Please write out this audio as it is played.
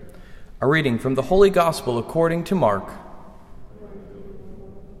A reading from the Holy Gospel according to Mark.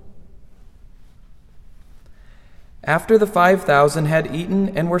 After the 5,000 had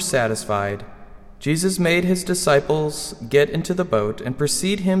eaten and were satisfied, Jesus made his disciples get into the boat and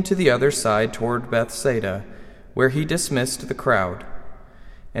precede him to the other side toward Bethsaida, where he dismissed the crowd.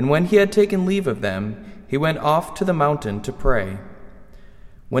 And when he had taken leave of them, he went off to the mountain to pray.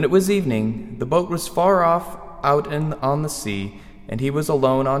 When it was evening, the boat was far off out on the sea, and he was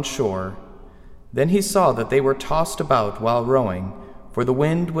alone on shore. Then he saw that they were tossed about while rowing, for the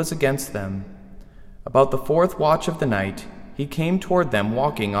wind was against them. About the 4th watch of the night, he came toward them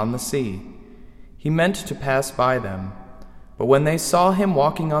walking on the sea. He meant to pass by them, but when they saw him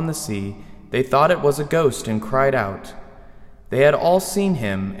walking on the sea, they thought it was a ghost and cried out. They had all seen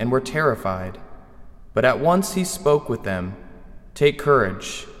him and were terrified. But at once he spoke with them, "Take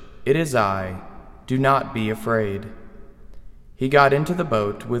courage, it is I, do not be afraid." He got into the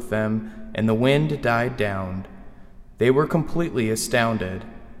boat with them, and the wind died down. They were completely astounded.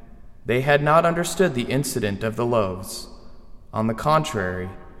 They had not understood the incident of the loaves. On the contrary,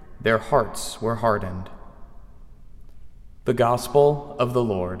 their hearts were hardened. The Gospel of the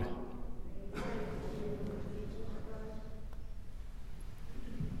Lord.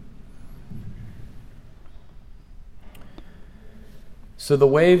 So the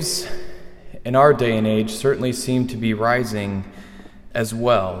waves in our day and age certainly seem to be rising as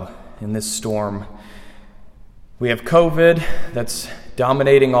well in this storm. We have COVID that's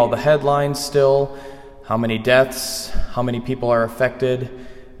dominating all the headlines still. How many deaths, how many people are affected.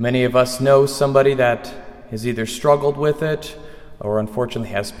 Many of us know somebody that has either struggled with it or unfortunately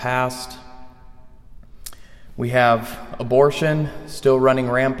has passed. We have abortion still running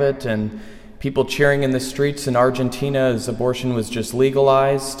rampant and people cheering in the streets in Argentina as abortion was just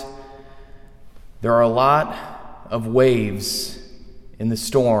legalized. There are a lot of waves in the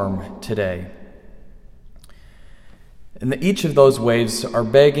storm today. And each of those waves are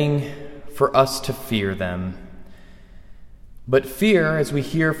begging for us to fear them. But fear, as we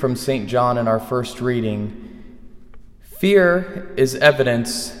hear from St. John in our first reading, fear is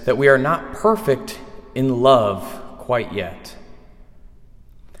evidence that we are not perfect in love quite yet.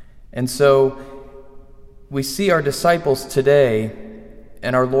 And so we see our disciples today,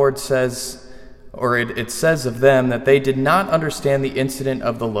 and our Lord says, or it says of them, that they did not understand the incident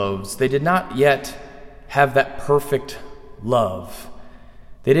of the loaves. They did not yet have that perfect love.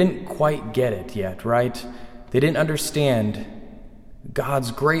 They didn't quite get it yet, right? They didn't understand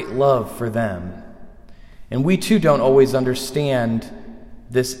God's great love for them. And we too don't always understand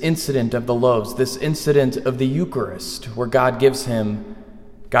this incident of the loaves, this incident of the Eucharist, where God gives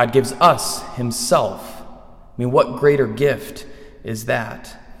us himself. I mean, what greater gift is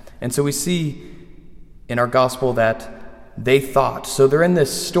that? And so we see in our gospel that they thought. So they're in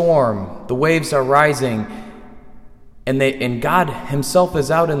this storm, the waves are rising, and God himself is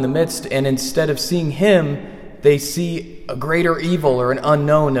out in the midst, and instead of seeing him, they see a greater evil or an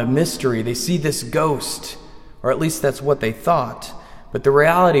unknown, a mystery. They see this ghost, or at least that's what they thought. But the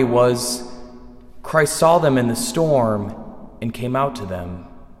reality was Christ saw them in the storm and came out to them.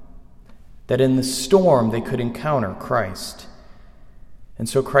 That in the storm they could encounter Christ. And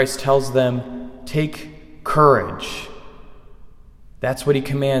so Christ tells them, take courage. That's what he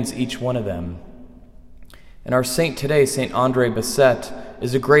commands each one of them. And our saint today, St. André Bessette,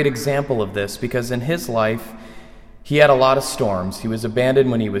 is a great example of this because in his life, he had a lot of storms. He was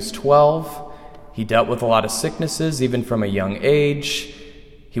abandoned when he was 12. He dealt with a lot of sicknesses, even from a young age.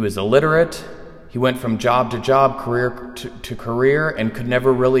 He was illiterate. He went from job to job, career to career, and could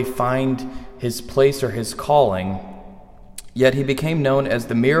never really find his place or his calling. Yet he became known as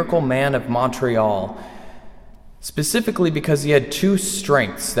the Miracle Man of Montreal, specifically because he had two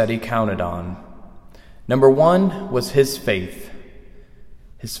strengths that he counted on. Number one was his faith.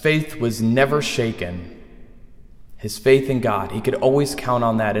 His faith was never shaken. His faith in God. He could always count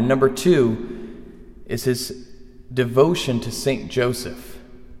on that. And number two is his devotion to St. Joseph,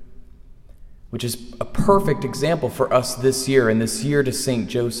 which is a perfect example for us this year, and this year to St.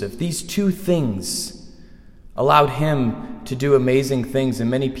 Joseph. These two things allowed him to do amazing things, and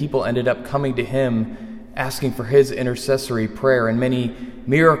many people ended up coming to him asking for his intercessory prayer, and many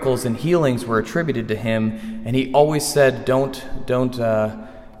miracles and healings were attributed to him. And he always said, don't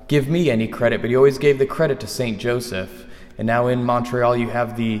give me any credit, but he always gave the credit to St. Joseph. And now in Montreal you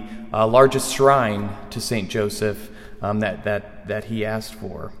have the largest shrine to St. Joseph that he asked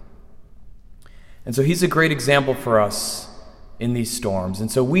for. And so he's a great example for us in these storms.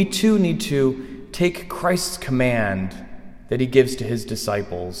 And so we too need to take Christ's command that he gives to his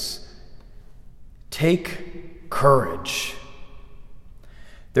disciples. Take courage.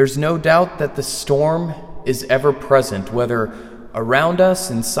 There's no doubt that the storm is ever present, whether around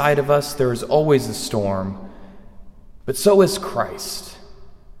us, inside of us, there is always a storm. But so is Christ.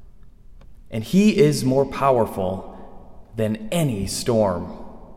 And he is more powerful than any storm.